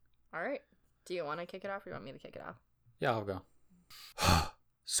All right. Do you want to kick it off or you want me to kick it off? Yeah, I'll go.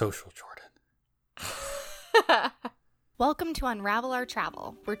 Social Jordan. Welcome to Unravel Our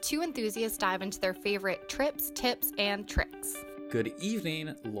Travel, where two enthusiasts dive into their favorite trips, tips, and tricks. Good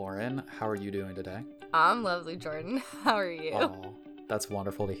evening, Lauren. How are you doing today? I'm lovely, Jordan. How are you? Oh, that's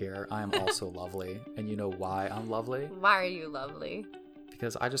wonderful to hear. I am also lovely. And you know why I'm lovely? Why are you lovely?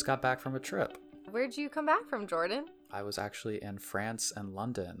 Because I just got back from a trip. Where'd you come back from, Jordan? I was actually in France and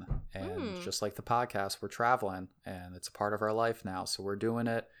London. And just like the podcast, we're traveling. And it's a part of our life now. So we're doing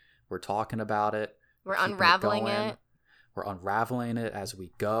it. We're talking about it. We're unraveling it. We're unraveling it as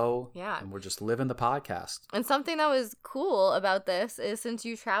we go. Yeah. And we're just living the podcast. And something that was cool about this is since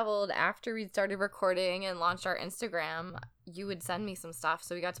you traveled after we started recording and launched our Instagram, you would send me some stuff.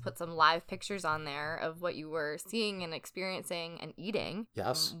 So we got to put some live pictures on there of what you were seeing and experiencing and eating.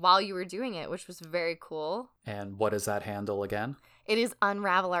 Yes. While you were doing it, which was very cool. And what is that handle again? It is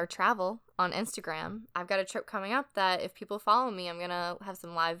Unravel Our Travel on Instagram. I've got a trip coming up that if people follow me, I'm going to have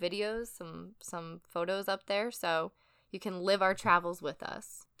some live videos, some photos up there. So you can live our travels with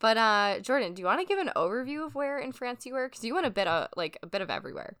us. But Jordan, do you want to give an overview of where in France you were? Because you went a bit of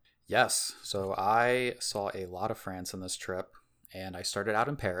everywhere. Yes. So I saw a lot of France in this trip, and I started out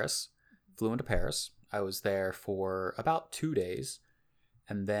in Paris, flew into Paris. I was there for about 2 days,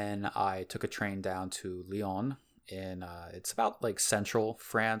 and then I took a train down to Lyon. It's about like central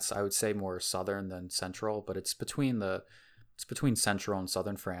France. I would say more southern than central, but it's between central and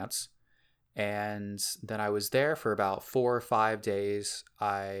southern France. And then I was there for about 4 or 5 days.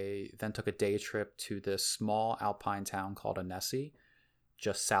 I then took a day trip to this small alpine town called Annecy,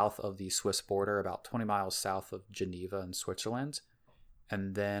 just south of the Swiss border, about 20 miles south of Geneva in Switzerland.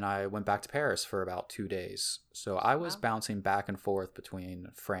 And then I went back to Paris for about 2 days. So I was bouncing back and forth between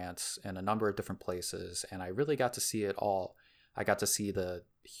France and a number of different places, and I really got to see it all. I got to see the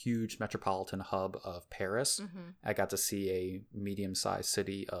huge metropolitan hub of Paris. Mm-hmm. I got to see a medium-sized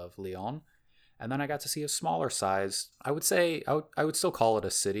city of Lyon. And then I got to see a smaller size, I would say, I would still call it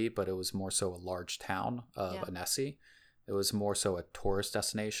a city, but it was more so a large town of Annecy. It was more so a tourist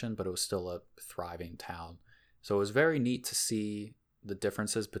destination, but it was still a thriving town. So it was very neat to see the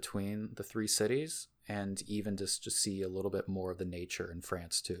differences between the three cities, and even just see a little bit more of the nature in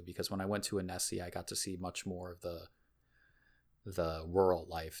France too. Because when I went to Annecy, I got to see much more of the rural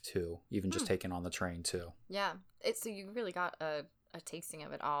life too, even just taking on the train too. Yeah. So you really got a tasting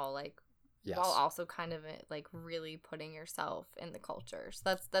of it all, like, yes, while also kind of like really putting yourself in the culture.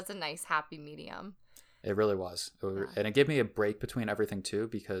 So that's a nice happy medium. It really was. And it gave me a break between everything too,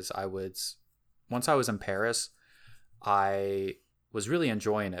 because once I was in Paris, I was really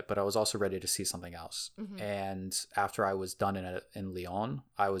enjoying it, but I was also ready to see something else. Mm-hmm. And after I was done in Lyon,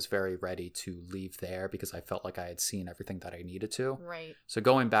 I was very ready to leave there because I felt like I had seen everything that I needed to. Right. So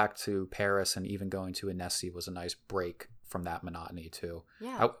going back to Paris and even going to Annecy was a nice break from that monotony too.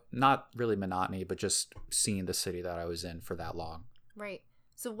 Yeah. Not really monotony, but just seeing the city that I was in for that long. Right.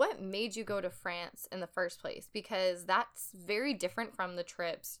 So what made you go to France in the first place? Because that's very different from the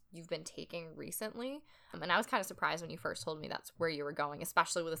trips you've been taking recently. And I was kind of surprised when you first told me that's where you were going,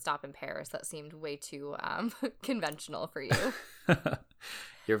 especially with a stop in Paris. That seemed way too conventional for you.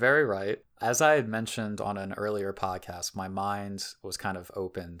 You're very right. As I had mentioned on an earlier podcast, my mind was kind of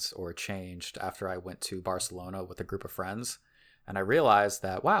opened or changed after I went to Barcelona with a group of friends. And I realized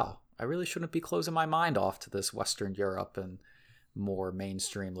that, wow, I really shouldn't be closing my mind off to this Western Europe and more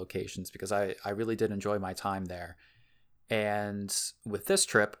mainstream locations, because I really did enjoy my time there. And with this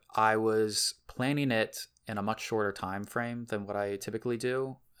trip, I was planning it in a much shorter time frame than what I typically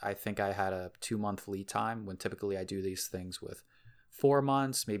do. I think I had a 2-month lead time when typically I do these things with 4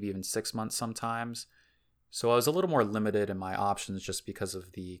 months, maybe even 6 months sometimes. So I was a little more limited in my options just because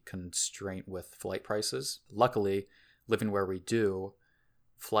of the constraint with flight prices. Luckily, living where we do,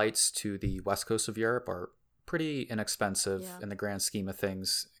 flights to the west coast of Europe are pretty inexpensive in the grand scheme of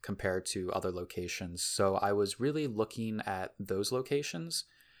things compared to other locations. So I was really looking at those locations.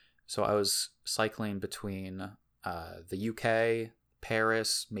 So I was cycling between the UK,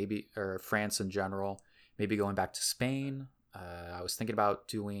 Paris, or France in general, maybe going back to Spain. I was thinking about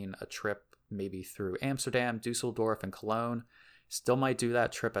doing a trip maybe through Amsterdam, Dusseldorf, and Cologne. Still might do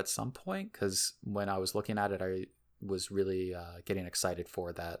that trip at some point, because when I was looking at it, I was really getting excited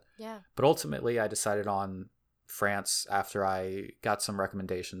for that. Yeah. But ultimately, I decided on France after I got some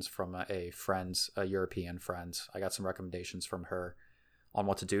recommendations from a European friend. I got some recommendations from her on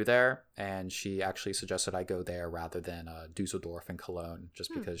what to do there, and she actually suggested I go there rather than Dusseldorf and Cologne, just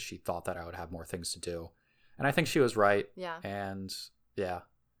because she thought that I would have more things to do. And I think she was right. Yeah. And yeah.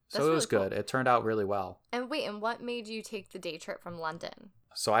 That's So it was really good. cool. It turned out really well. And wait, and what made you take the day trip from London?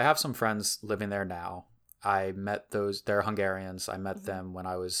 So I have some friends living there now. I met they're Hungarians. I met them when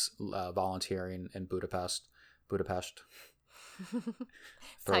I was volunteering in Budapest. Budapest. That's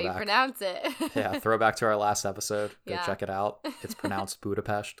how you pronounce it. Yeah, throwback to our last episode. Go check it out. It's pronounced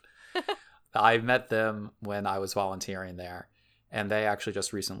Budapest. I met them when I was volunteering there, and they actually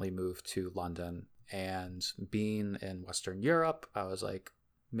just recently moved to London. And being in Western Europe, I was like,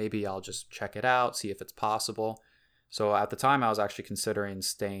 maybe I'll just check it out, see if it's possible. So at the time, I was actually considering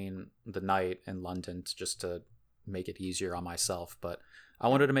staying the night in London just to make it easier on myself. But I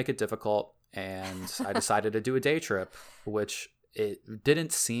wanted to make it difficult, and I decided to do a day trip, which it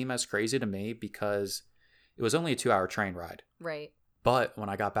didn't seem as crazy to me because it was only a 2-hour train ride. Right. But when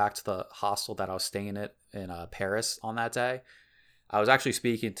I got back to the hostel that I was staying at in Paris on that day, I was actually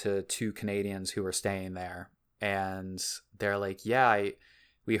speaking to 2 Canadians who were staying there. And they're like, yeah,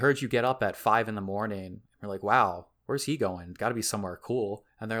 we heard you get up at 5 a.m. We're like, wow, where's he going? Got to be somewhere cool.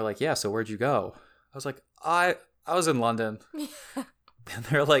 And they're like, yeah, so where'd you go? I was like, I was in London. And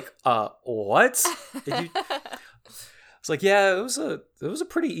they're like, what? Did you? I was like, yeah, it was a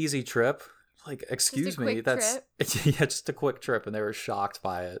pretty easy trip. Like, excuse me, that's yeah, just a quick trip. And they were shocked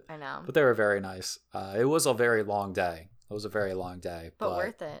by it. I know. But they were very nice. It was a very long day. It was a very long day. But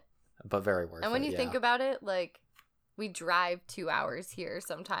worth it. But very worth it. And when you think about it, like, we drive 2 hours here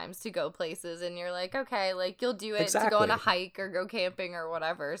sometimes to go places, and you're like, okay, like, you'll do it to go on a hike or go camping or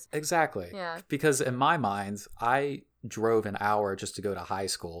whatever. Exactly. Yeah. Because in my mind, I drove an hour just to go to high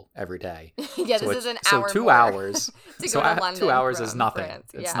school every day. Yeah, so this is an hour. So 2 more hours. to go to London 2 hours is nothing.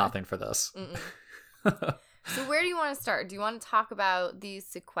 France. It's nothing for this. So where do you want to start? Do you want to talk about these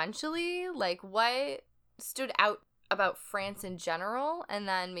sequentially? Like, what stood out about France in general, and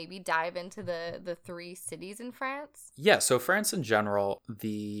then maybe dive into the 3 cities in France? Yeah, so France in general,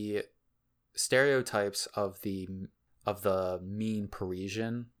 the stereotypes of the mean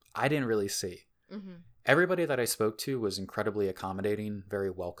Parisian, I didn't really see. Everybody that I spoke to was incredibly accommodating, very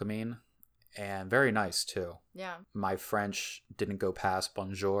welcoming, and very nice too. Yeah. My French didn't go past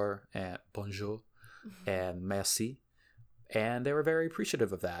bonjour and merci, and they were very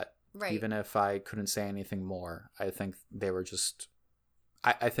appreciative of that. Right. Even if I couldn't say anything more, I think they were just.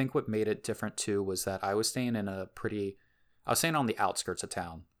 I think what made it different too was that I was staying on the outskirts of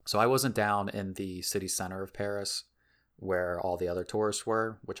town, so I wasn't down in the city center of Paris, where all the other tourists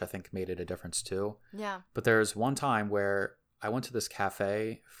were, which I think made it a difference too. Yeah. But there's one time where I went to this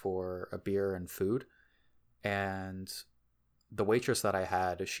cafe for a beer and food, and the waitress that I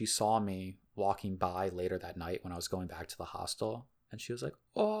had, she saw me walking by later that night when I was going back to the hostel, and she was like,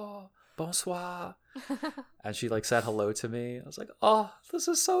 oh, bonsoir. And she like said hello to me. I was like, oh, this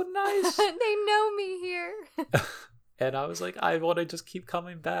is so nice. They know me here. And I was like, I want to just keep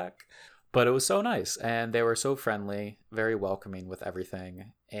coming back. But it was so nice, and they were so friendly, very welcoming with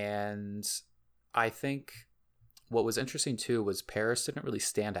everything. And I think what was interesting too was Paris didn't really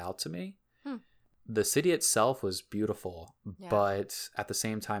stand out to me. The city itself was beautiful, but at the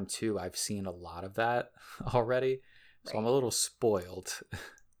same time too, I've seen a lot of that already. So I'm a little spoiled,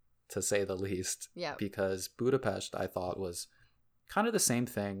 to say the least. Yeah. Because Budapest, I thought, was kind of the same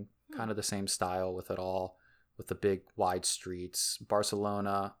thing, kind of the same style with it all, with the big wide streets.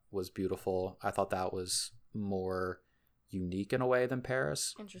 Barcelona was beautiful. I thought that was more unique in a way than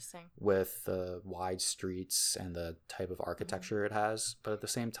Paris. Interesting. With the wide streets and the type of architecture it has. But at the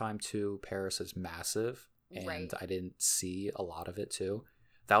same time, too, Paris is massive, and I didn't see a lot of it, too.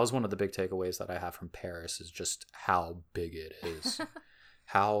 That was one of the big takeaways that I have from Paris, is just how big it is,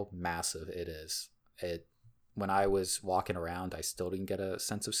 how massive it is. When I was walking around, I still didn't get a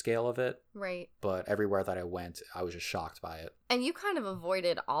sense of scale of it. Right. But everywhere that I went, I was just shocked by it. And you kind of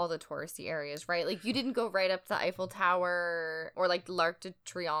avoided all the touristy areas, right? Like, you didn't go right up to the Eiffel Tower or like l'Arc de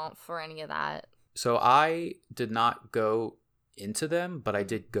Triomphe or any of that. So I did not go into them, but I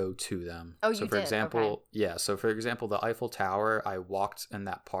did go to them. Oh, so you for did? Example, okay. Yeah. So for example, the Eiffel Tower, I walked in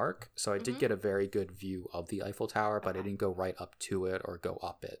that park. So I did get a very good view of the Eiffel Tower, but I didn't go right up to it or go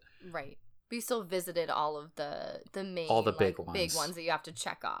up it. Right. But you still visited all of the main, all the big ones. Big ones that you have to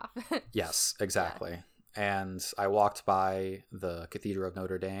check off. Yes, exactly. Yeah. And I walked by the Cathedral of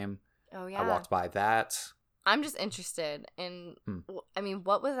Notre Dame. Oh, yeah. I walked by that. I'm just interested in, I mean,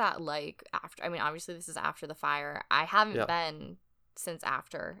 what was that like after? I mean, obviously this is after the fire. I haven't been since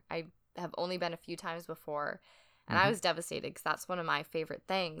after. I have only been a few times before. And I was devastated because that's one of my favorite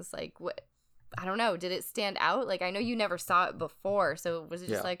things. Like, I don't know. Did it stand out? Like, I know you never saw it before. So was it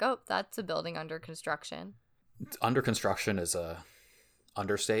just like, oh, that's a building under construction? Under construction is a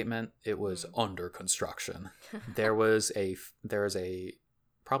understatement. It was under construction. There is a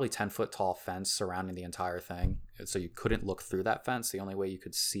probably 10-foot tall fence surrounding the entire thing. So you couldn't look through that fence. The only way you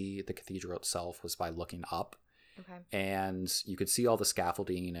could see the cathedral itself was by looking up. Okay. And you could see all the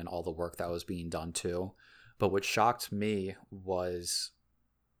scaffolding and all the work that was being done too. But what shocked me was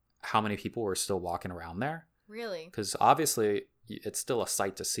how many people were still walking around there. Really? Because obviously it's still a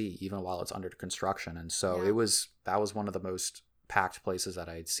sight to see even while it's under construction. And so that was one of the most packed places that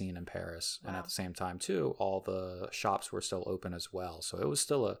I had seen in Paris. Wow. And at the same time too, all the shops were still open as well. So it was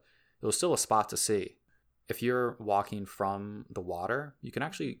still a spot to see. If you're walking from the water, you can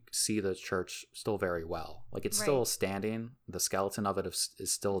actually see the church still very well. Like it's still standing. The skeleton of it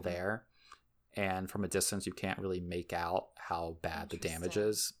is still there. And from a distance, you can't really make out how bad the damage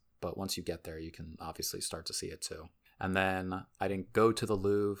is. But once you get there, you can obviously start to see it too. And then I didn't go to the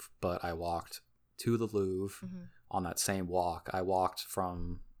Louvre, but I walked to the Louvre on that same walk. I walked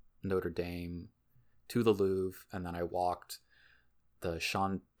from Notre Dame to the Louvre, and then I walked the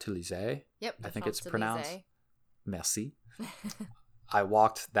Champs-Élysées. Yep. I think it's pronounced. Merci. I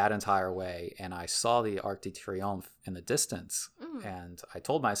walked that entire way, and I saw the Arc de Triomphe in the distance. And I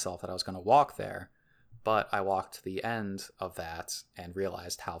told myself that I was going to walk there. But I walked to the end of that and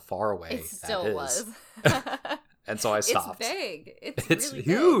realized how far away it still that was. And so I stopped. It's big. It's really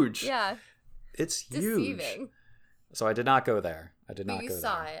huge. Big. Yeah. It's huge. Deceiving. So I did not go there. But you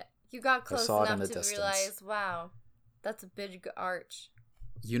saw it. You got close enough to realize, wow, that's a big arch.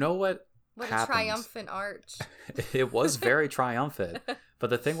 You know what happened? A triumphant arch. It was very triumphant. But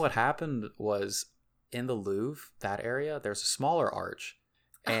the thing what happened was in the Louvre, that area, there's a smaller arch.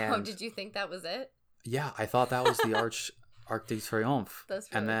 And did you think that was it? Yeah, I thought that was the Arc de Triomphe. That's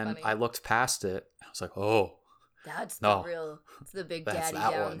really And then funny. I looked past it. I was like, oh. That's it's the big daddy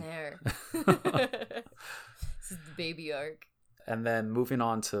down there. This is the baby arc. And then moving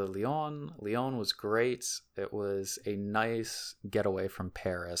on to Lyon. Lyon was great. It was a nice getaway from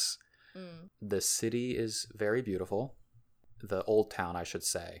Paris. The city is very beautiful. The old town, I should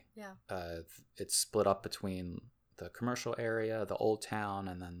say. Yeah. It's split up between the commercial area, the old town,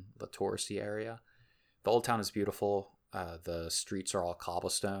 and then the touristy area. The old town is beautiful. The streets are all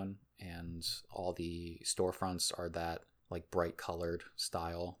cobblestone, and all the storefronts are that like bright colored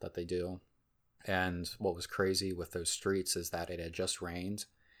style that they do. And what was crazy with those streets is that it had just rained,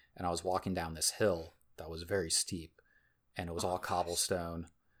 and I was walking down this hill that was very steep, and it was all cobblestone,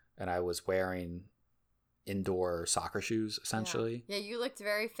 and I was wearing indoor soccer shoes essentially. Yeah, you looked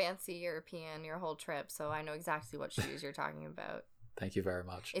very fancy European your whole trip, so I know exactly what shoes you're talking about. Thank you very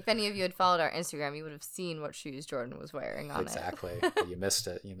much. If any of you had followed our Instagram, you would have seen what shoes Jordan was wearing on exactly. You missed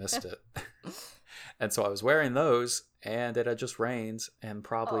it. And so I was wearing those, and it had just rained, and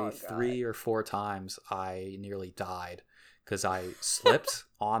probably 3 or 4 times I nearly died because I slipped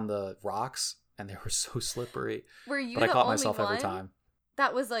on the rocks, and they were so slippery. Were you But I caught only myself one every time.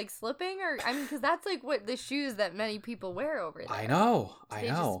 That was like slipping, or I mean, because that's like what the shoes that many people wear over there. I know. They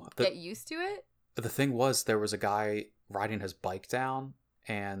just get used to it. The thing was, there was a guy riding his bike down,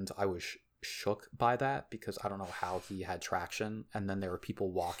 and I was shook by that because I don't know how he had traction. And then there were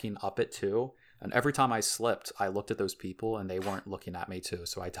people walking up it too. And every time I slipped, I looked at those people, and they weren't looking at me too.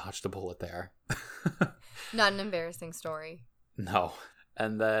 So I dodged a bullet there. Not an embarrassing story. No.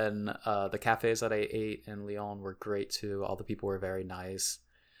 And then the cafes that I ate in Lyon were great too. All the people were very nice.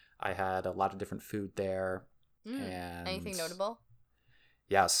 I had a lot of different food there. And anything notable?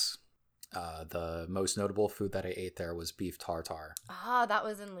 Yes. The most notable food that I ate there was beef tartare. Ah, that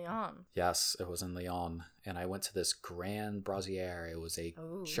was in Lyon. Yes, it was in Lyon. And I went to this Grand Brasier. It was a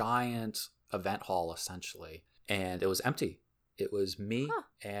giant event hall, essentially. And it was empty. It was me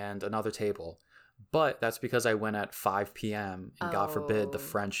and another table. But that's because I went at 5 p.m. and God forbid the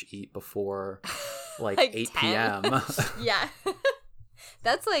French eat before like 8 p.m. Yeah.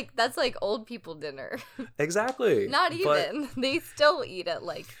 That's like old people dinner. Exactly. Not even. They still eat at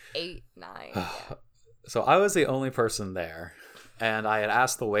like 8, 9. Yeah. So I was the only person there. And I had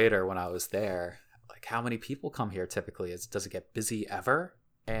asked the waiter when I was there, like, how many people come here typically? Does it get busy ever?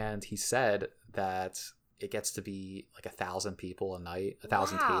 And he said that it gets to be like 1,000 people a night,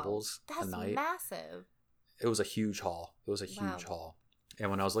 1,000 tables a night. That's massive. It was a huge hall. It was a huge hall. And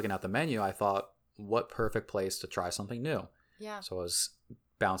when I was looking at the menu, I thought, what perfect place to try something new. Yeah. So I was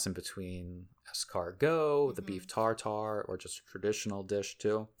bouncing between escargot, the beef tartare, or just a traditional dish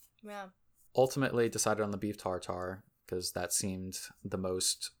too. Yeah. Ultimately decided on the beef tartare because that seemed the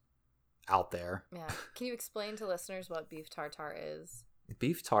most out there. Yeah. Can you explain to listeners what beef tartare is?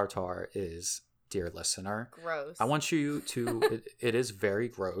 Beef tartare is, dear listener, gross. I want you to, it is very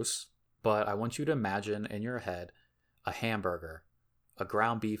gross, but I want you to imagine in your head a hamburger, a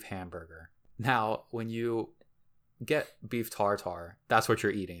ground beef hamburger. Now, when you get beef tartare, that's what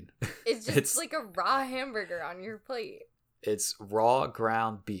you're eating. It's just like a raw hamburger on your plate. It's raw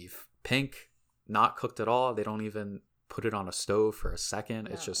ground beef. Pink, not cooked at all. They don't even put it on a stove for a second.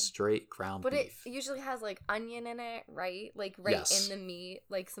 No. It's just straight ground But beef. it usually has like onion in it, right? Like right Yes. in the meat,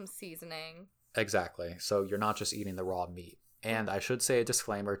 like some seasoning. Exactly. So you're not just eating the raw meat. And I should say a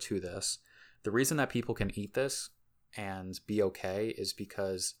disclaimer to this. The reason that people can eat this and be okay is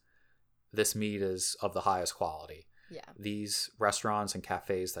because this meat is of the highest quality. Yeah. These restaurants and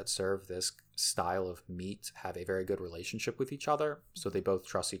cafes that serve this style of meat have a very good relationship with each other, so they both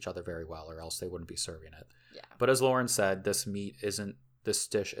trust each other very well, or else they wouldn't be serving it. Yeah. But as Lauren said, this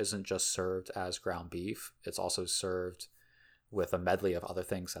dish isn't just served as ground beef. It's also served with a medley of other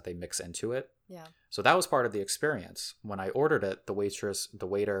things that they mix into it. Yeah. So that was part of the experience. When I ordered it, the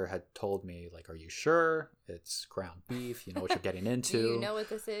waiter had told me, like, "Are you sure it's ground beef? You know what you're getting into?" Do you know what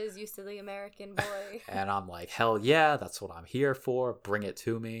this is, you silly American boy? And I'm like, "Hell yeah, that's what I'm here for. Bring it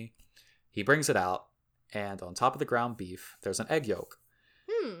to me." He brings it out, and on top of the ground beef, there's an egg yolk.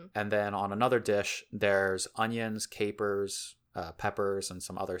 And then on another dish, there's onions, capers, peppers, and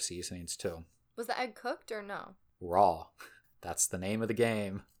some other seasonings too. Was the egg cooked or no? Raw. That's the name of the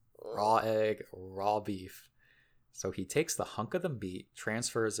game. Raw egg, raw beef. So he takes the hunk of the meat,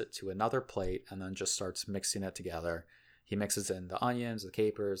 transfers it to another plate, and then just starts mixing it together. He mixes in the onions, the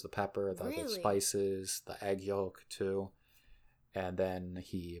capers, the pepper, the other spices, the egg yolk too. And then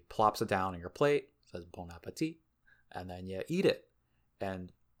he plops it down on your plate, says bon appetit, and then you eat it.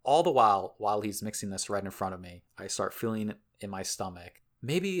 And all the while he's mixing this right in front of me, I start feeling in my stomach,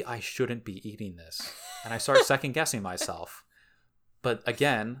 maybe I shouldn't be eating this. And I start second guessing myself. But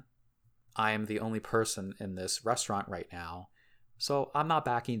again, I am the only person in this restaurant right now, so I'm not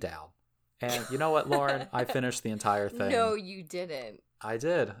backing down. And you know what, Lauren? I finished the entire thing. No, you didn't. I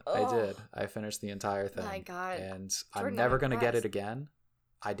did. Oh. I did. I finished the entire thing. My God. And Jordan, I'm never I'm going to get it impressed. again.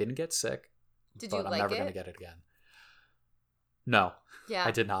 I didn't get sick. Did but you I'm like never it? going to get it again. No, Yeah.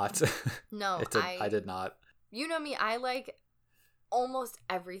 I did not. No, I did not. You know me, I like almost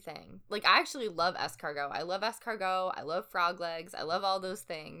everything. Like, I actually love escargot. I love escargot. I love frog legs. I love all those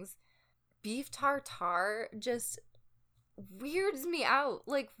things. Beef tartare just weirds me out.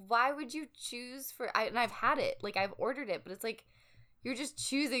 Like, why would you choose and I've had it. Like, I've ordered it, but it's like, you're just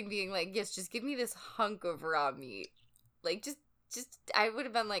choosing being like, yes, just give me this hunk of raw meat. Like, just I would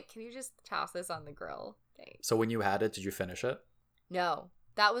have been like, can you just toss this on the grill? Thanks. So when you had it, did you finish it? No.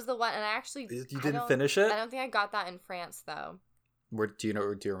 That was the one, and I actually... You didn't finish it? I don't think I got that in France, though. Do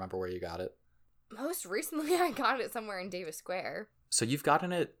you remember where you got it? Most recently, I got it somewhere in Davis Square. So you've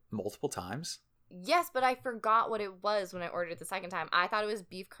gotten it multiple times? Yes, but I forgot what it was when I ordered it the second time. I thought it was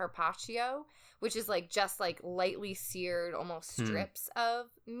beef carpaccio, which is like just like lightly seared, almost strips of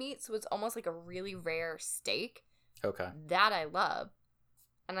meat. So it's almost like a really rare steak. Okay. That I love.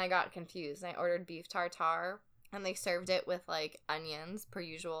 And I got confused. I ordered beef tartare, and they served it with like onions per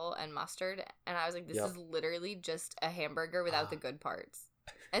usual and mustard. And I was like, this is literally just a hamburger without the good parts.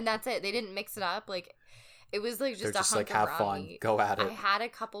 And that's it. They didn't mix it up. Like, it was like just a hunk like, have of raw fun, meat. go at it. I had a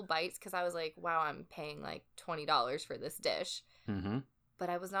couple bites because I was like, wow, I'm paying like $20 for this dish. Mm-hmm. But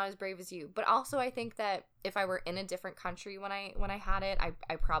I was not as brave as you. But also, I think that if I were in a different country when I had it,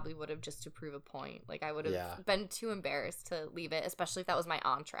 I probably would have, just to prove a point. Like, I would have been too embarrassed to leave it, especially if that was my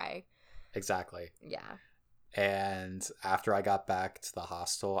entree. Exactly. Yeah. And after I got back to the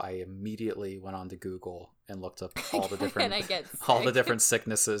hostel, I immediately went on to Google and looked up all the different all the different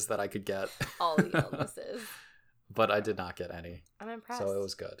sicknesses that I could get. All the illnesses. But I did not get any. I'm impressed. So it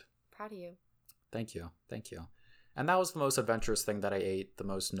was good. Proud of you. Thank you. Thank you. And that was the most adventurous thing that I ate, the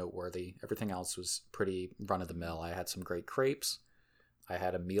most noteworthy. Everything else was pretty run-of-the-mill. I had some great crepes. I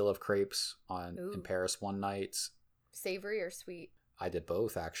had a meal of crepes in Paris one night. Savory or sweet? I did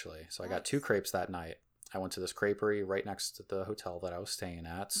both, actually. So I got 2 crepes that night. I went to this creperie right next to the hotel that I was staying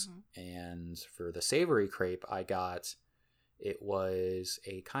at. Mm-hmm. And for the savory crepe, it was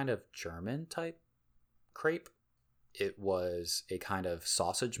a kind of German type crepe. It was a kind of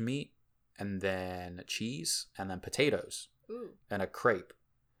sausage meat, and then cheese, and then potatoes. Ooh. And a crepe.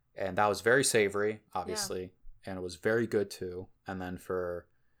 And that was very savory, obviously. And it was very good too. And then for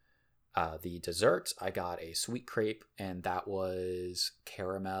the dessert, I got a sweet crepe, and that was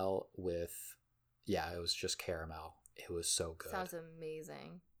caramel with... Yeah, it was just caramel. It was so good. Sounds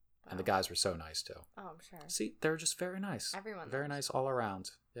amazing. Wow. And the guys were so nice too. Oh, I'm sure. See, they're just very nice. Everyone very nice all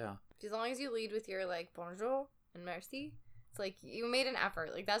around. Yeah. As long as you lead with your like bonjour and merci, it's like you made an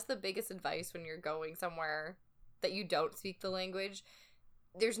effort. Like, that's the biggest advice when you're going somewhere that you don't speak the language.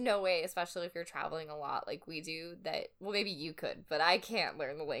 There's no way, especially if you're traveling a lot like we do, that, well, maybe you could, but I can't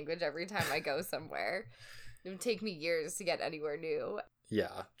learn the language every time I go somewhere. It would take me years to get anywhere new.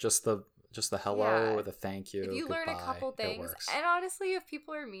 Yeah, just the hello, the thank you. If you learn a goodbye, couple it things, works. and honestly, if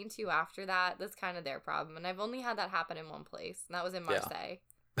people are mean to you after that, that's kind of their problem. And I've only had that happen in one place, and that was in Marseille.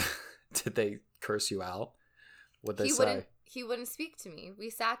 Did they curse you out? What'd they He say? wouldn't speak to me. We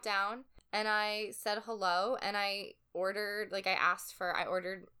sat down, and I said hello, and I ordered, I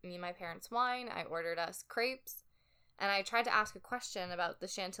ordered me and my parents wine. I ordered us crepes, and I tried to ask a question about the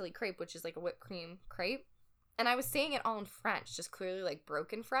Chantilly crepe, which is like a whipped cream crepe. And I was saying it all in French, just clearly like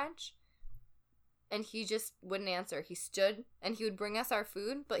broken French. And he just wouldn't answer. He stood and he would bring us our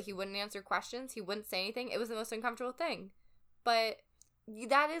food, but he wouldn't answer questions. He wouldn't say anything. It was the most uncomfortable thing. But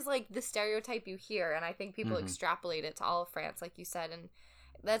that is like the stereotype you hear. And I think people extrapolate it to all of France, like you said. And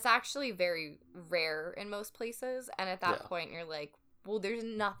that's actually very rare in most places. And at that point, you're like, well, there's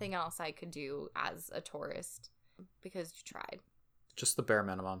nothing else I could do as a tourist because you tried. Just the bare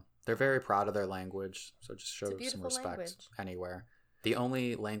minimum. They're very proud of their language, so just show some respect language. Anywhere. The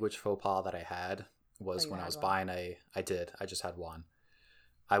only language faux pas that I had was when I was buying I just had one.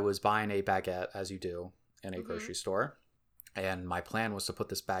 I was buying a baguette, as you do, in a grocery store, and my plan was to put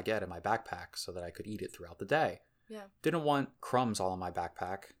this baguette in my backpack so that I could eat it throughout the day. Yeah. Didn't want crumbs all in my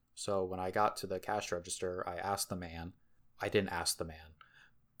backpack, so when I got to the cash register, I asked the man. I didn't ask the man,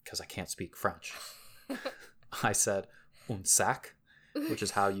 because I can't speak French. I said, un sac, which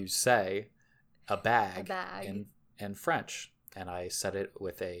is how you say a bag. In French. And I said it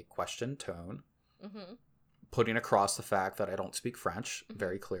with a question tone, putting across the fact that I don't speak French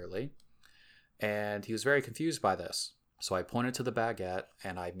very clearly. And he was very confused by this. So I pointed to the baguette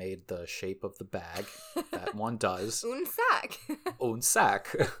and I made the shape of the bag that one does. Un sac. Un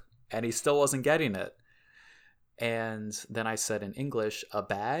sac. And he still wasn't getting it. And then I said in English, a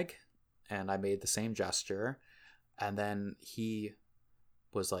bag. And I made the same gesture. And then he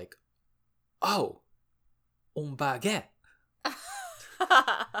was like, oh, un baguette.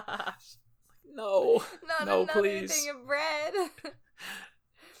 No, not no, another please. thing of bread.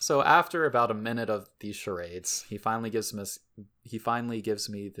 So after about a minute of these charades, he finally gives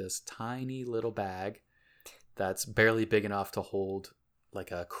me this tiny little bag that's barely big enough to hold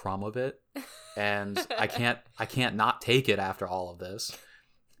like a crumb of it, and I can't not take it after all of this.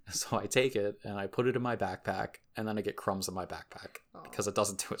 So I take it and I put it in my backpack, and then I get crumbs in my backpack because it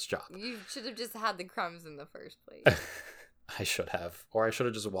doesn't do its job. You should have just had the crumbs in the first place. I should have. Or I should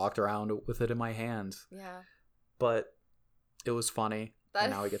have just walked around with it in my hand. Yeah. But it was funny,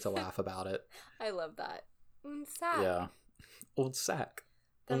 and now we get to laugh about it. I love that. Un sac. Yeah. Un sac.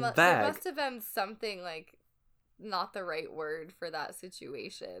 Un There bag. must have been something, like, not the right word for that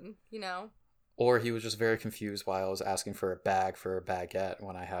situation, you know? Or he was just very confused why I was asking for a bag for a baguette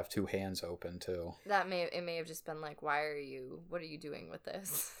when I have two hands open, too. It may have just been like, what are you doing with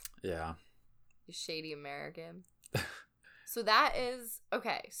this? Yeah. You shady American. So that is,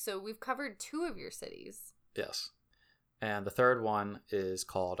 okay, so we've covered 2 of your cities. Yes. And the third one is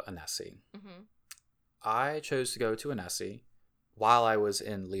called Annecy. I chose to go to Annecy while I was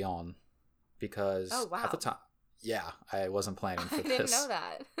in Lyon because at the time, I wasn't planning for this. I didn't know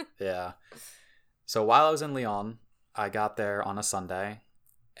that. Yeah. So while I was in Lyon, I got there on a Sunday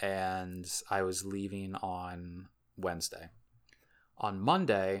and I was leaving on Wednesday. On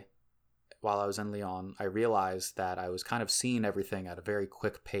Monday, while I was in Lyon, I realized that I was kind of seeing everything at a very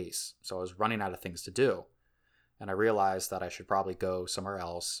quick pace. So I was running out of things to do. And I realized that I should probably go somewhere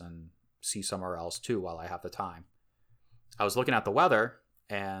else and see somewhere else too while I have the time. I was looking at the weather,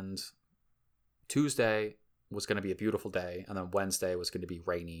 and Tuesday was going to be a beautiful day, and then Wednesday was going to be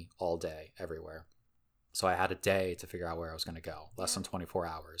rainy all day everywhere. So I had a day to figure out where I was going to go, less than 24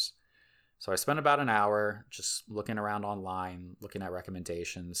 hours. So I spent about an hour just looking around online, looking at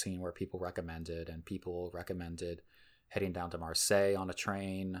recommendations, seeing where people recommended, and people recommended heading down to Marseille on a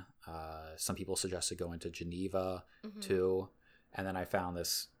train. Some people suggested going to Geneva too. And then I found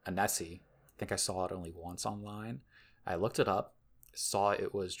this Annecy. I think I saw it only once online. I looked it up, saw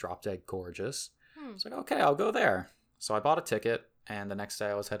it was drop dead gorgeous. I was like, okay, I'll go there. So I bought a ticket, and the next day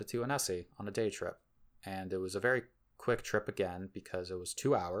I was headed to Annecy on a day trip. And it was a very quick trip again because it was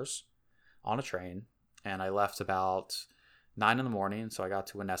 2 hours on a train, and I left about 9 in the morning, so I got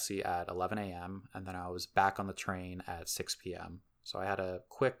to Annecy at 11 a.m., and then I was back on the train at 6 p.m. So I had a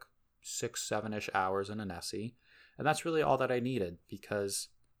quick 6-7-ish hours in Annecy, and that's really all that I needed because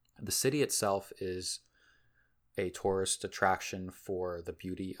the city itself is a tourist attraction for the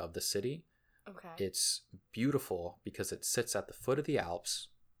beauty of the city. Okay. It's beautiful because it sits at the foot of the Alps.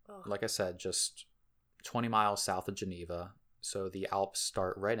 Like I said, just 20 miles south of Geneva. So the Alps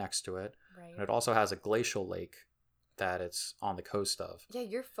start right next to it. Right. And it also has a glacial lake that it's on the coast of. Yeah,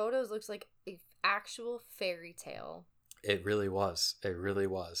 your photos looks like a actual fairy tale. It really was. It really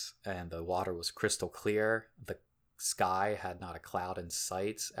was. And the water was crystal clear. The sky had not a cloud in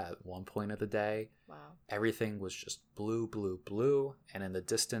sight at one point of the day. Wow. Everything was just blue, blue, blue. And in the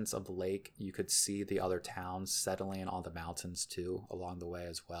distance of the lake, you could see the other towns settling on the mountains too, along the way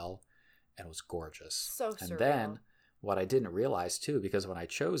as well. And it was gorgeous. So surreal. And then what I didn't realize too, because when I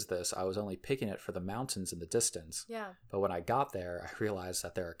chose this, I was only picking it for the mountains in the distance. Yeah. But when I got there, I realized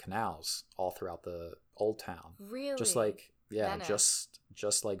that there are canals all throughout the old town. Really? Just like, yeah, Venice.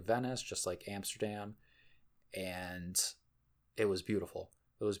 just like Venice, just like Amsterdam. And it was beautiful.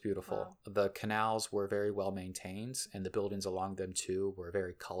 It was beautiful. Wow. The canals were very well maintained, and the buildings along them too were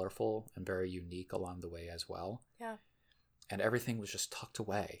very colorful and very unique along the way as well. Yeah. And everything was just tucked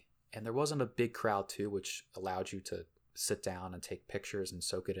away. And there wasn't a big crowd too, which allowed you to sit down and take pictures and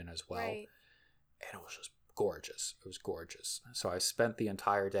soak it in as well. Right. And it was just gorgeous. It was gorgeous. So I spent the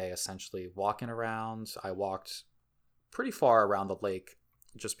entire day essentially walking around. I walked pretty far around the lake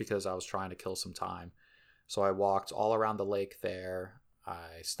just because I was trying to kill some time. So I walked all around the lake there.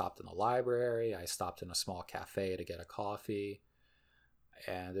 I stopped in the library. I stopped in a small cafe to get a coffee.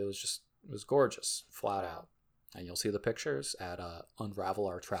 And it was gorgeous, flat out. And you'll see the pictures at Unravel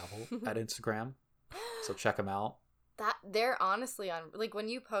Our Travel at Instagram. So check them out. That they're honestly on, like, when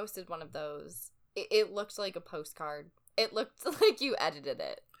you posted one of those, it looked like a postcard. It looked like you edited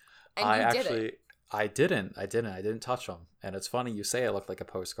it. And I didn't touch them. And it's funny you say it looked like a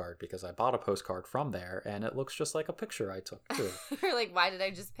postcard because I bought a postcard from there and it looks just like a picture I took too. You're like, why did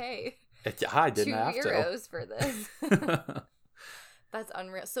I just pay I didn't have €2 for this? That's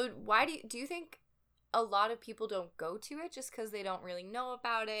unreal. So why do you think a lot of people don't go to it just because they don't really know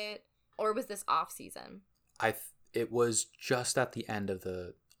about it? Or was this off season? It was just at the end of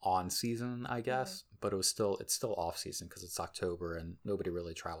the on season, I guess, but it's still off season because it's October and nobody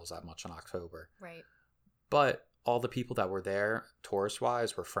really travels that much in October. Right. But all the people that were there, tourist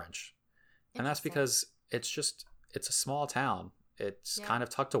wise, were French, and that's because it's a small town. It's kind of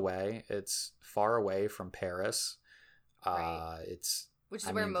tucked away. It's far away from Paris. Right. Which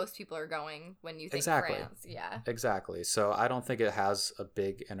is where most people are going when you think France. Yeah. Exactly. So I don't think it has a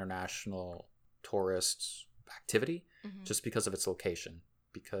big international tourist activity just because of its location.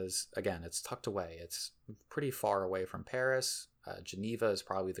 Because, again, it's tucked away. It's pretty far away from Paris. Geneva is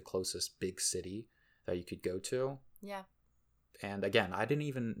probably the closest big city that you could go to. Yeah. And, again, I didn't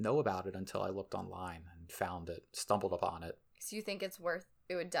even know about it until I looked online and found it, stumbled upon it. So you think it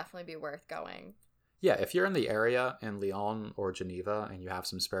would definitely be worth going? Yeah, if you're in the area in Lyon or Geneva and you have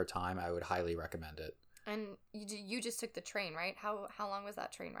some spare time, I would highly recommend it. And you just took the train, right? How long was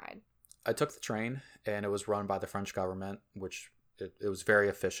that train ride? I took the train, and it was run by the French government, which it was very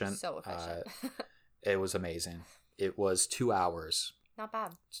efficient. So efficient. It was amazing. It was 2 hours. Not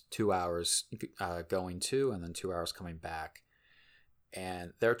bad. 2 hours going to and then 2 hours coming back.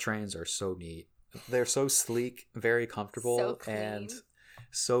 And their trains are so neat. They're so sleek, very comfortable, so clean. And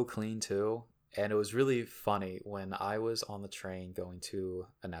so clean too. And it was really funny when I was on the train going to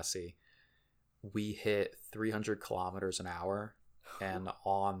Annecy, we hit 300 kilometers an hour. And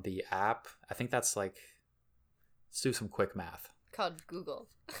on the app, I think that's like, let's do some quick math. Called Google.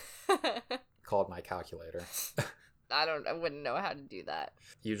 Called my calculator. I wouldn't know how to do that.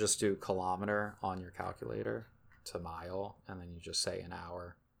 You just do kilometer on your calculator to mile, and then you just say an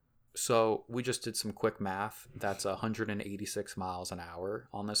hour. So we just did some quick math. That's 186 miles an hour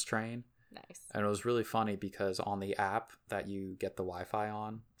on this train. Nice. And it was really funny because on the app that you get the Wi-Fi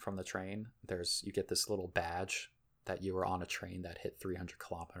on from the train, you get this little badge that you were on a train that hit 300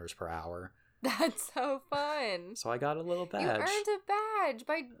 kilometers per hour. That's so fun. So I got a little badge. You earned a badge,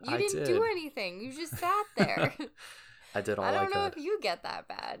 you didn't do anything. You just sat there. I did all I could. I don't know if you get that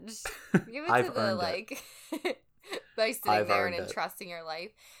badge. Give it I've to the earned like by sitting there and entrusting your life.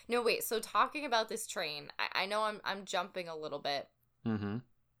 No, wait. So talking about this train, I know I'm jumping a little bit. Mm-hmm.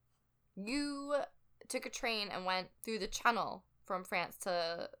 You took a train and went through the Channel from France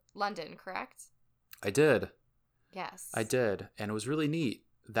to London, correct? I did. Yes. I did, and it was really neat.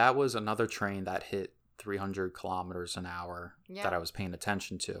 That was another train that hit 300 kilometers an hour that I was paying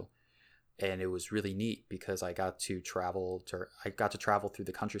attention to. And it was really neat because I got to travel through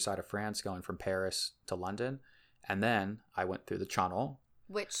the countryside of France, going from Paris to London. And then I went through the Channel.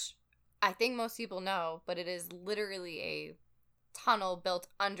 Which I think most people know, but it is literally a tunnel built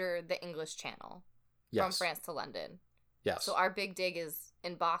under the English Channel from France to London. Yes. So our big dig is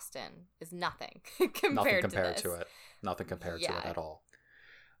in Boston is nothing compared to it. Nothing compared to it at all.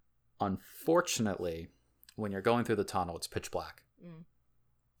 Unfortunately, when you're going through the tunnel, it's pitch black.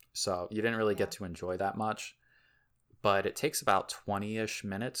 So you didn't really get to enjoy that much. but it takes about 20-ish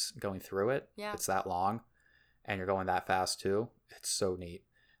minutes going through it. Yeah. It's that long, and you're going that fast too. It's so neat.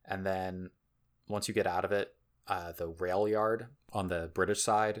 And then once you get out of it, the rail yard on the British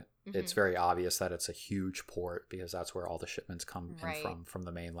side, it's very obvious that it's a huge port because that's where all the shipments come in from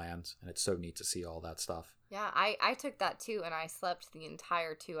the mainland. And it's so neat to see all that stuff. Yeah, I took that too, and I slept the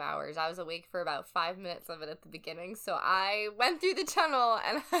entire 2 hours. I was awake for about 5 minutes of it at the beginning, so I went through the tunnel,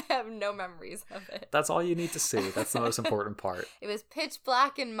 and I have no memories of it. That's all you need to see. That's the most important part. It was pitch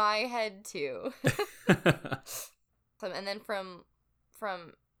black in my head too. And then from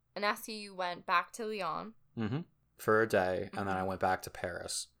Annecy, you went back to Lyon. For a day, and then I went back to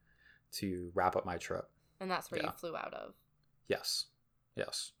Paris to wrap up my trip. And that's where you flew out of. Yes.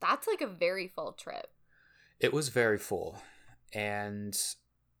 That's like a very full trip. It was very full, and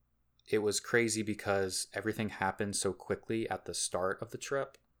it was crazy because everything happened so quickly at the start of the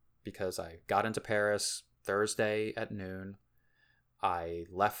trip, because I got into Paris Thursday at noon. I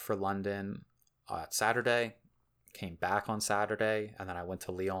left for London at Saturday, came back on Saturday, and then I went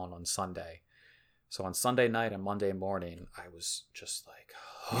to Lyon on Sunday. So on Sunday night and Monday morning, I was just like,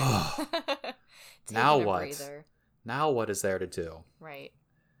 oh, now what? Breather. Now what is there to do? Right.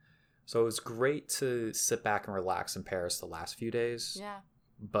 So it was great to sit back and relax in Paris the last few days. Yeah.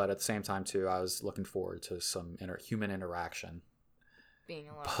 But at the same time, too, I was looking forward to some human interaction. Being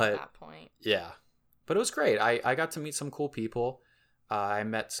alone at that point. Yeah. But it was great. I got to meet some cool people. I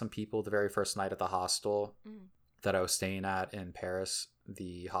met some people the very first night at the hostel that I was staying at in Paris.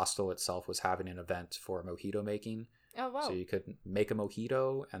 The hostel itself was having an event for mojito making. Oh, wow. So you could make a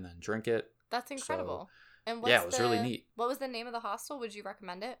mojito and then drink it. That's incredible. So, and it was really neat. What was the name of the hostel? Would you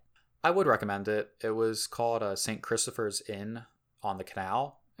recommend it? I would recommend it. It was called St. Christopher's Inn on the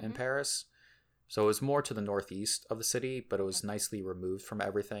Canal in Paris. So it was more to the northeast of the city, but it was nicely removed from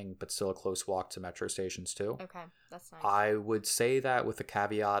everything, but still a close walk to metro stations too. Okay, that's nice. I would say that with the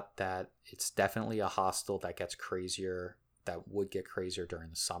caveat that it's definitely a hostel that gets crazier, that would get crazier during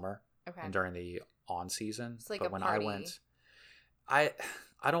the summer and during the on season. It's like but a when party. I went,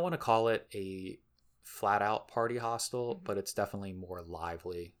 I don't want to call it a flat out party hostel, but it's definitely more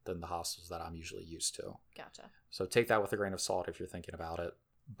lively than the hostels that I'm usually used to. Gotcha. So take that with a grain of salt if you're thinking about it.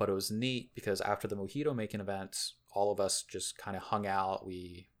 But it was neat because after the mojito making event, all of us just kind of hung out.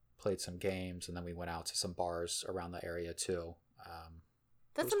 We played some games, and then we went out to some bars around the area too.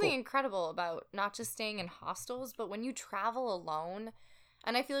 That's something incredible about not just staying in hostels, but when you travel alone,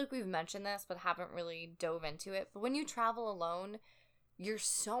 and I feel like we've mentioned this but haven't really dove into it, but when you travel alone, you're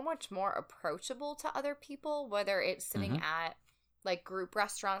so much more approachable to other people, whether it's sitting at like group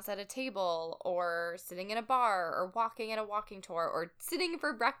restaurants at a table, or sitting in a bar, or walking at a walking tour, or sitting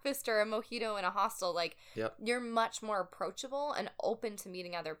for breakfast or a mojito in a hostel. Like, you're much more approachable and open to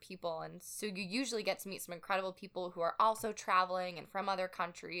meeting other people. And so you usually get to meet some incredible people who are also traveling and from other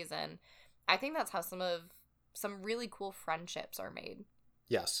countries. And I think that's how some really cool friendships are made.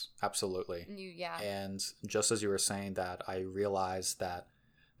 Yes, absolutely. And just as you were saying that, I realized that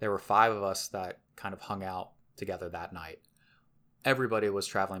there were 5 of us that kind of hung out together that night. Everybody was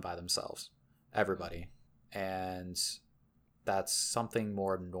traveling by themselves. Everybody. And that's something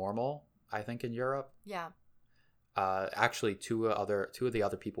more normal, I think, in Europe. Yeah. Actually, two of the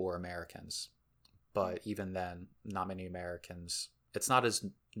other people were Americans. But even then, not many Americans. It's not as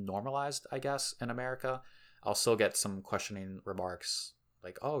normalized, I guess, in America. I'll still get some questioning remarks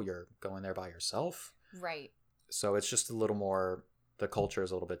like, oh, you're going there by yourself? Right. So it's just a little more, the culture is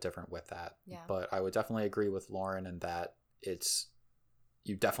a little bit different with that. Yeah. But I would definitely agree with Lauren in that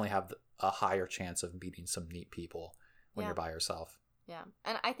you definitely have a higher chance of meeting some neat people when you're by yourself. Yeah.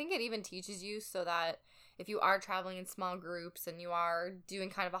 And I think it even teaches you so that if you are traveling in small groups and you are doing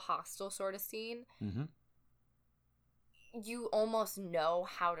kind of a hostel sort of scene, you almost know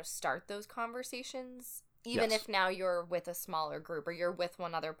how to start those conversations, even if now you're with a smaller group or you're with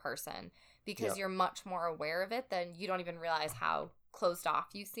one other person, because you're much more aware of it. Then you don't even realize how closed off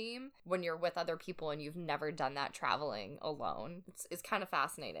you seem when you're with other people and you've never done that traveling alone. It's kind of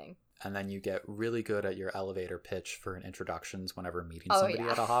fascinating. And then you get really good at your elevator pitch for an introductions whenever meeting somebody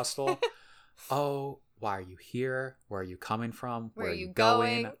at a hostel. Oh, why are you here? Where are you coming from? Where are you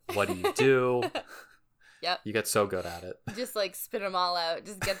going? What do you do? Yep. You get so good at it. Just like spit them all out.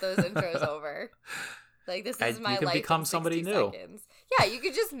 Just get those intros over. Like, this is my life. You can become somebody new. Seconds. Yeah, you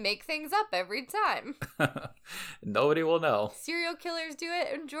could just make things up every time. Nobody will know. Serial killers do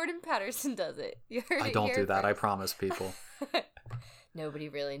it, and Jordan Patterson does it. You heard I don't do that. I promise people. Nobody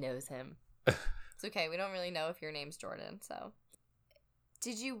really knows him. It's okay. We don't really know if your name's Jordan. So,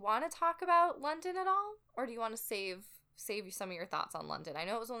 did you want to talk about London at all, or do you want to save you some of your thoughts on London? I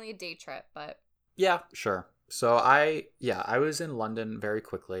know it was only a day trip, but yeah, sure. So I was in London very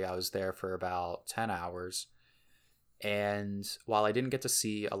quickly. I was there for about 10 hours. And while I didn't get to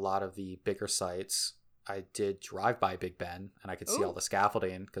see a lot of the bigger sites, I did drive by Big Ben and I could see all Ooh. the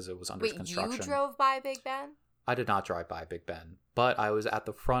scaffolding because it was under Wait, construction. you drove by Big Ben? I did not drive by Big Ben, but I was at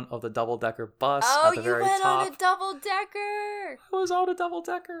the front of the double-decker bus Oh, at the you very went top. on a double decker. I was on a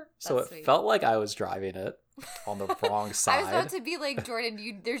double-decker. So That's it sweet. felt like I was driving it on the wrong side. I was about to be like, Jordan,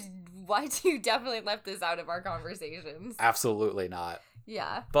 why do you definitely left this out of our conversations? Absolutely not.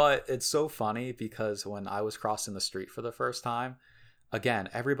 Yeah. But it's so funny because when I was crossing the street for the first time, again,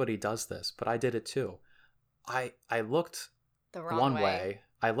 everybody does this, but I did it too. I looked The wrong one way.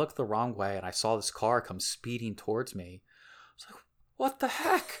 I looked the wrong way and I saw this car come speeding towards me. I was like, what the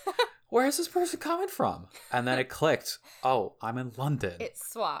heck? Where is this person coming from? And then it clicked. Oh, I'm in London. It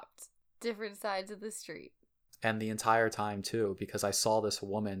swapped. Different sides of the street. And the entire time too, because I saw this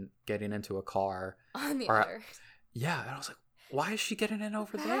woman getting into a car. On the Or- other. Yeah, and I was like, why is she getting in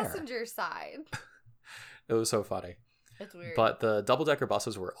over there? Passenger side. It was so funny. It's weird. But the double-decker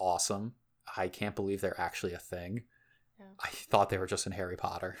buses were awesome. I can't believe they're actually a thing. Yeah. I thought they were just in Harry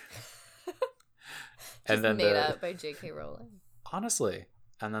Potter. Just made up by J.K. Rowling. Honestly.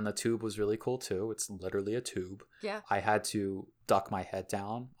 And then the tube was really cool too. It's literally a tube. Yeah. I had to duck my head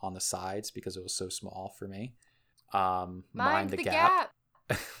down on the sides because it was so small for me. Mind the gap.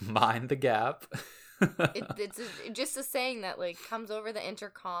 Mind the gap. It's just a saying that like comes over the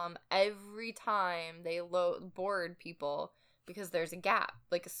intercom every time they board people because there's a gap,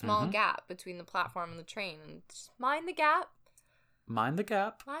 like a small gap between the platform and the train, and just mind the gap. Mind the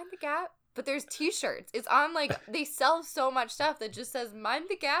gap. Mind the gap. But there's t-shirts. It's on like they sell so much stuff that just says mind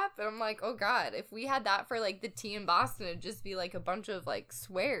the gap, and I'm like, oh god, if we had that for like the tea in Boston, it'd just be like a bunch of like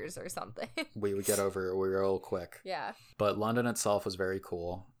swears or something. We would get over it real quick. Yeah. But London itself was very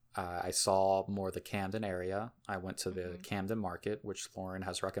cool. I saw more the Camden area. I went to the Camden Market, which Lauren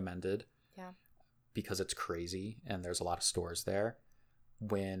has recommended. Yeah. Because it's crazy and there's a lot of stores there.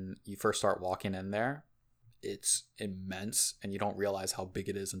 When you first start walking in there, it's immense and you don't realize how big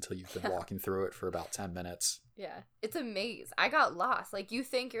it is until you've been walking through it for about 10 minutes. Yeah. It's a maze. I got lost. Like you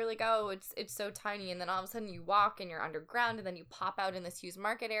think you're like, oh, it's so tiny, and then all of a sudden you walk and you're underground, and then you pop out in this huge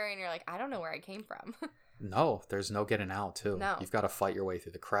market area and you're like, I don't know where I came from. No, there's no getting out too. No. You've got to fight your way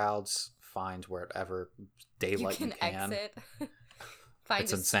through the crowds, find wherever daylight you can. Exit. Find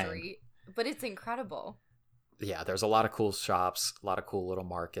It's a insane. street. But it's incredible. Yeah, there's a lot of cool shops, a lot of cool little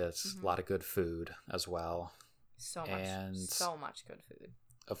markets, a lot of good food as well. So much good food.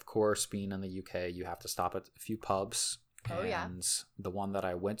 Of course, being in the UK, you have to stop at a few pubs. Oh, yeah. And the one that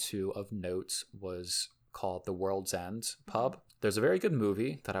I went to of note was called The World's End Pub. There's a very good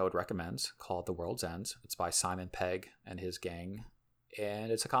movie that I would recommend called The World's End. It's by Simon Pegg and his gang.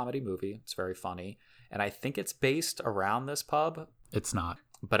 And it's a comedy movie. It's very funny. And I think it's based around this pub. It's not.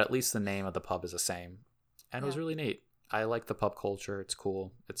 But at least the name of the pub is the same. And it was really neat. I like the pub culture. It's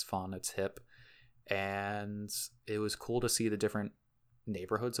cool. It's fun. It's hip. And it was cool to see the different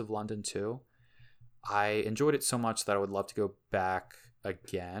neighborhoods of London too. I enjoyed it so much that I would love to go back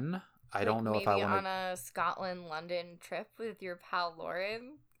again. I don't know if I want to... on a Scotland-London trip with your pal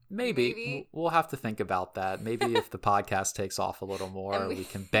Lauren? Maybe. We'll have to think about that. Maybe if the podcast takes off a little more, we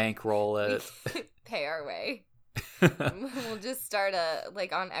can bankroll it. Pay our way. We'll just start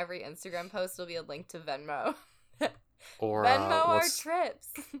on every Instagram post, will be a link to Venmo. Or Venmo our trips.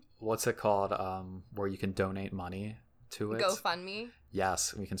 What's it called? Where you can donate money to it? GoFundMe.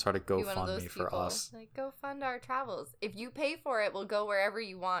 Yes, we can start a GoFundMe for us. Like, go fund our travels. If you pay for it, we'll go wherever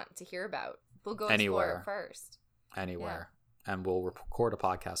you want to hear about. We'll go Anywhere. explore it first. Anywhere. Yeah. And we'll record a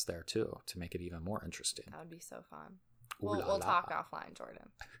podcast there too to make it even more interesting. That would be so fun. We'll talk offline, Jordan.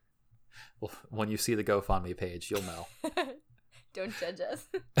 Well, when you see the GoFundMe page, you'll know. Don't judge us.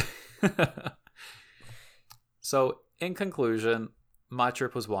 So, in conclusion, my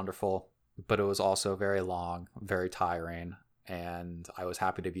trip was wonderful, but it was also very long, very tiring, and I was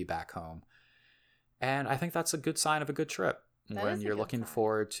happy to be back home. And I think that's a good sign of a good trip when you're looking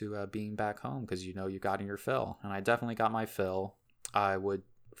forward to being back home because you know you got in your fill. And I definitely got my fill. I would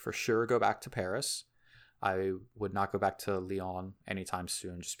for sure go back to Paris. I would not go back to Lyon anytime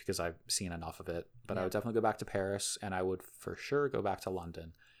soon just because I've seen enough of it. But I would definitely go back to Paris, and I would for sure go back to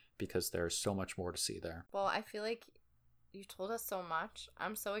London because there's so much more to see there. Well, I feel like you told us so much.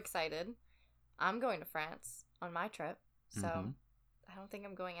 I'm so excited. I'm going to France on my trip, so I don't think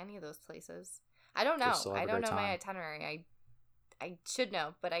I'm going any of those places. I don't know. I don't know my itinerary. I should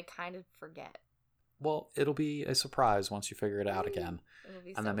know, but I kind of forget. Well, it'll be a surprise once you figure it out again.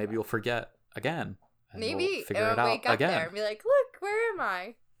 And then maybe you'll forget again. Maybe we'll figure it out wake up again. there and be like, look, where am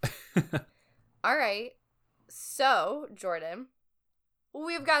I? All right. So, Jordan,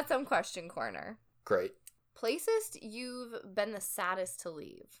 we've got some question corner. Great. Places you've been the saddest to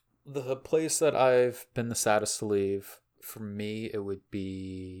leave. The place that I've been the saddest to leave, for me, it would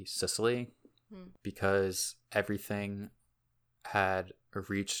be Sicily, because everything had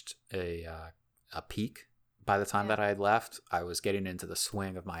reached a peak. By the time that I had left, I was getting into the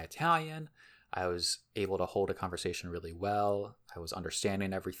swing of my Italian. I was able to hold a conversation really well. I was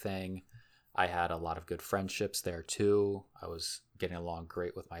understanding everything. I had a lot of good friendships there too. I was getting along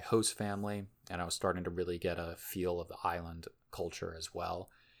great with my host family, and I was starting to really get a feel of the island culture as well.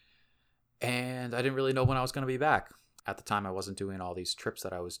 And I didn't really know when I was going to be back. At the time, I wasn't doing all these trips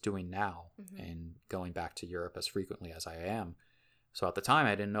that I was doing now and going back to Europe as frequently as I am. So at the time,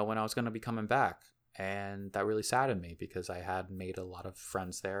 I didn't know when I was going to be coming back. And that really saddened me because I had made a lot of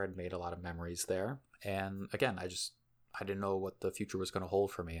friends there and made a lot of memories there. And again, I didn't know what the future was going to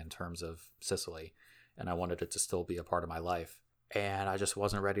hold for me in terms of Sicily. And I wanted it to still be a part of my life. And I just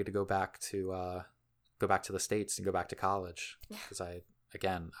wasn't ready to go back to the States and go back to college. Because I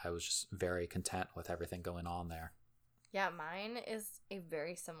was just very content with everything going on there. Yeah, mine is a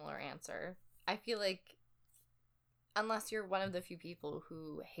very similar answer. I feel like unless you're one of the few people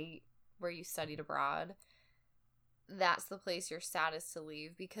who hate where you studied abroad, that's the place you're saddest to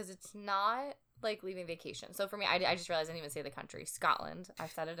leave, because it's not like leaving vacation. So for me, I just realized I didn't even say the country. Scotland.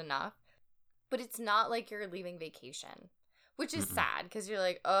 I've said it enough. But it's not like you're leaving vacation, which is sad because you're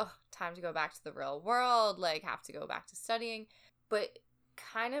like, oh, time to go back to the real world, like have to go back to studying. But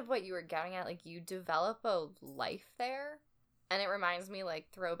kind of what you were getting at, like you develop a life there. And it reminds me, like,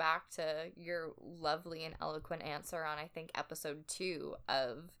 throwback to your lovely and eloquent answer on, I think, episode 2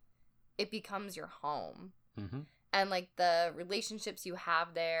 of it becomes your home. And like the relationships you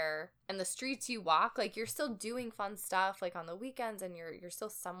have there and the streets you walk, like you're still doing fun stuff like on the weekends, and you're still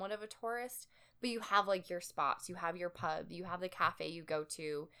somewhat of a tourist, but you have like your spots, you have your pub, you have the cafe you go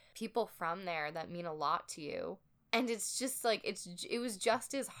to, people from there that mean a lot to you. And it's just like it was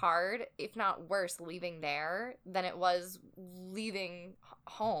just as hard, if not worse, leaving there than it was leaving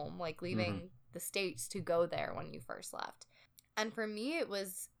home, like leaving the States to go there when you first left. And for me, it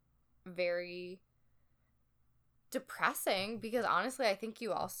was very depressing because honestly, I think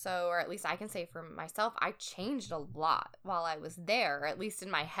you also, or at least I can say for myself, I changed a lot while I was there, or at least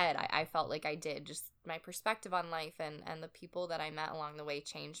in my head. I felt like I did. Just my perspective on life and the people that I met along the way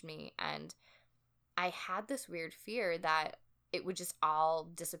changed me. And I had this weird fear that it would just all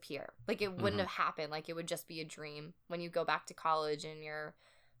disappear. Like it wouldn't have happened. Like it would just be a dream when you go back to college and you're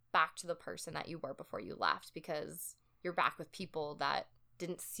back to the person that you were before you left, because you're back with people that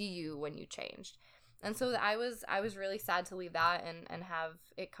didn't see you when you changed. And so I was really sad to leave that and have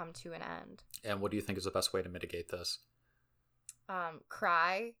it come to an end. And what do you think is the best way to mitigate this?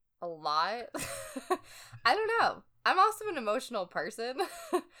 Cry a lot. I don't know. I'm also an emotional person.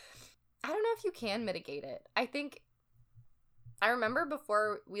 I don't know if you can mitigate it. I remember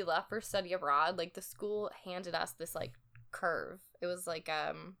before we left for study abroad, like the school handed us this like curve. It was like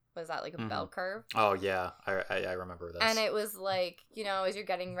was that like a bell curve? Oh yeah, I remember this. And it was like, you know, as you're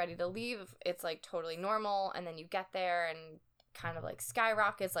getting ready to leave, it's like totally normal, and then you get there and kind of like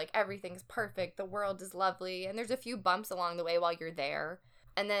skyrockets, like everything's perfect, the world is lovely, and there's a few bumps along the way while you're there.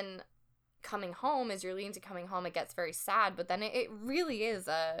 And then coming home, as you're leading to coming home, it gets very sad, but then it really is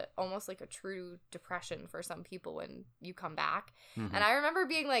almost like a true depression for some people when you come back. And I remember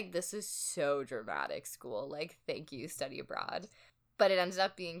being like, this is so dramatic, school, like thank you, study abroad. But it ended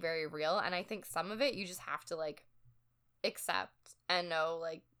up being very real, and I think some of it you just have to like accept and know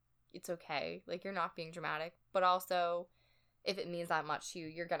like it's okay, like you're not being dramatic. But also, if it means that much to you,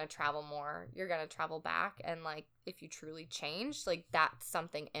 you're gonna travel more, you're gonna travel back, and like if you truly change, like that's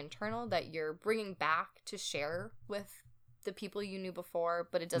something internal that you're bringing back to share with the people you knew before,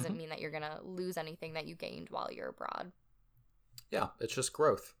 but it doesn't mean that you're gonna lose anything that you gained while you're abroad. Yeah, it's just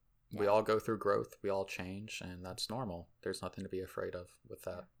growth. We all go through growth, we all change, and that's normal. There's nothing to be afraid of with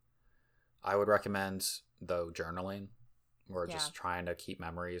that. I would recommend, though, journaling, or just trying to keep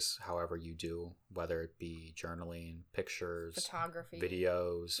memories however you do, whether it be journaling, pictures, photography,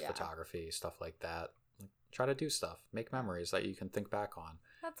 videos, photography, stuff like that. Try to do stuff. Make memories that you can think back on.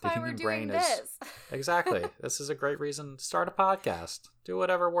 That's why we're doing this. Exactly. This is a great reason to start a podcast. Do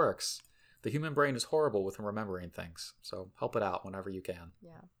whatever works. The human brain is horrible with remembering things, so help it out whenever you can.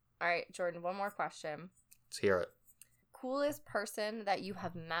 Yeah. All right, Jordan, one more question. Let's hear it. Coolest person that you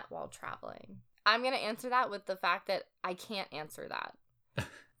have met while traveling? I'm going to answer that with the fact that I can't answer that.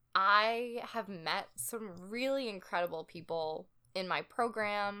 I have met some really incredible people in my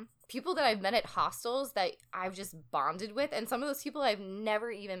program, people that I've met at hostels that I've just bonded with, and some of those people I've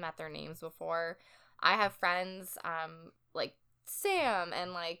never even met their names before. I have friends like Sam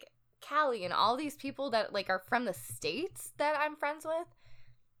and like Callie and all these people that like are from the States that I'm friends with.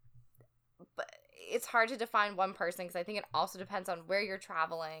 But it's hard to define one person because I think it also depends on where you're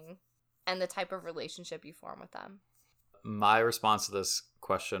traveling and the type of relationship you form with them. My response to this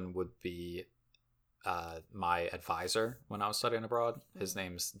question would be my advisor when I was studying abroad. His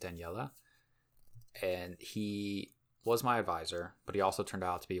name's Daniela, and he was my advisor, but he also turned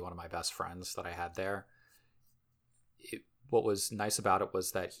out to be one of my best friends that I had there. What was nice about it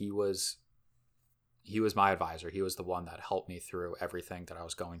was that he was my advisor. He was the one that helped me through everything that I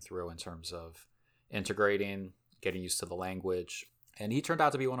was going through in terms of integrating, getting used to the language, and he turned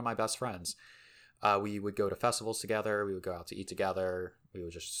out to be one of my best friends. We would go to festivals together. We would go out to eat together. We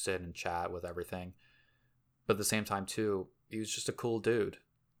would just sit and chat with everything. But at the same time, too, he was just a cool dude.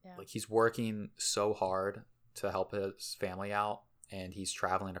 Yeah. Like, he's working so hard to help his family out, and he's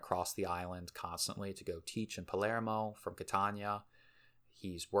traveling across the island constantly to go teach in Palermo from Catania.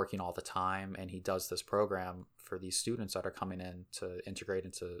 He's working all the time, and he does this program for these students that are coming in to integrate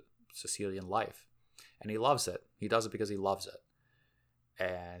into Sicilian life. And he loves it. He does it because he loves it.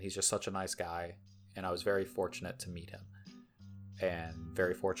 And he's just such a nice guy. And I was very fortunate to meet him. And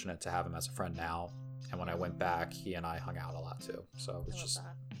very fortunate to have him as a friend now. And when I went back, he and I hung out a lot too. So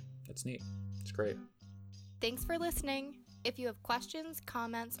it's neat. It's great. Thanks for listening. If you have questions,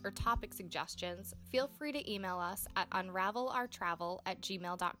 comments, or topic suggestions, feel free to email us at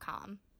unraveleourtravel@gmail.com.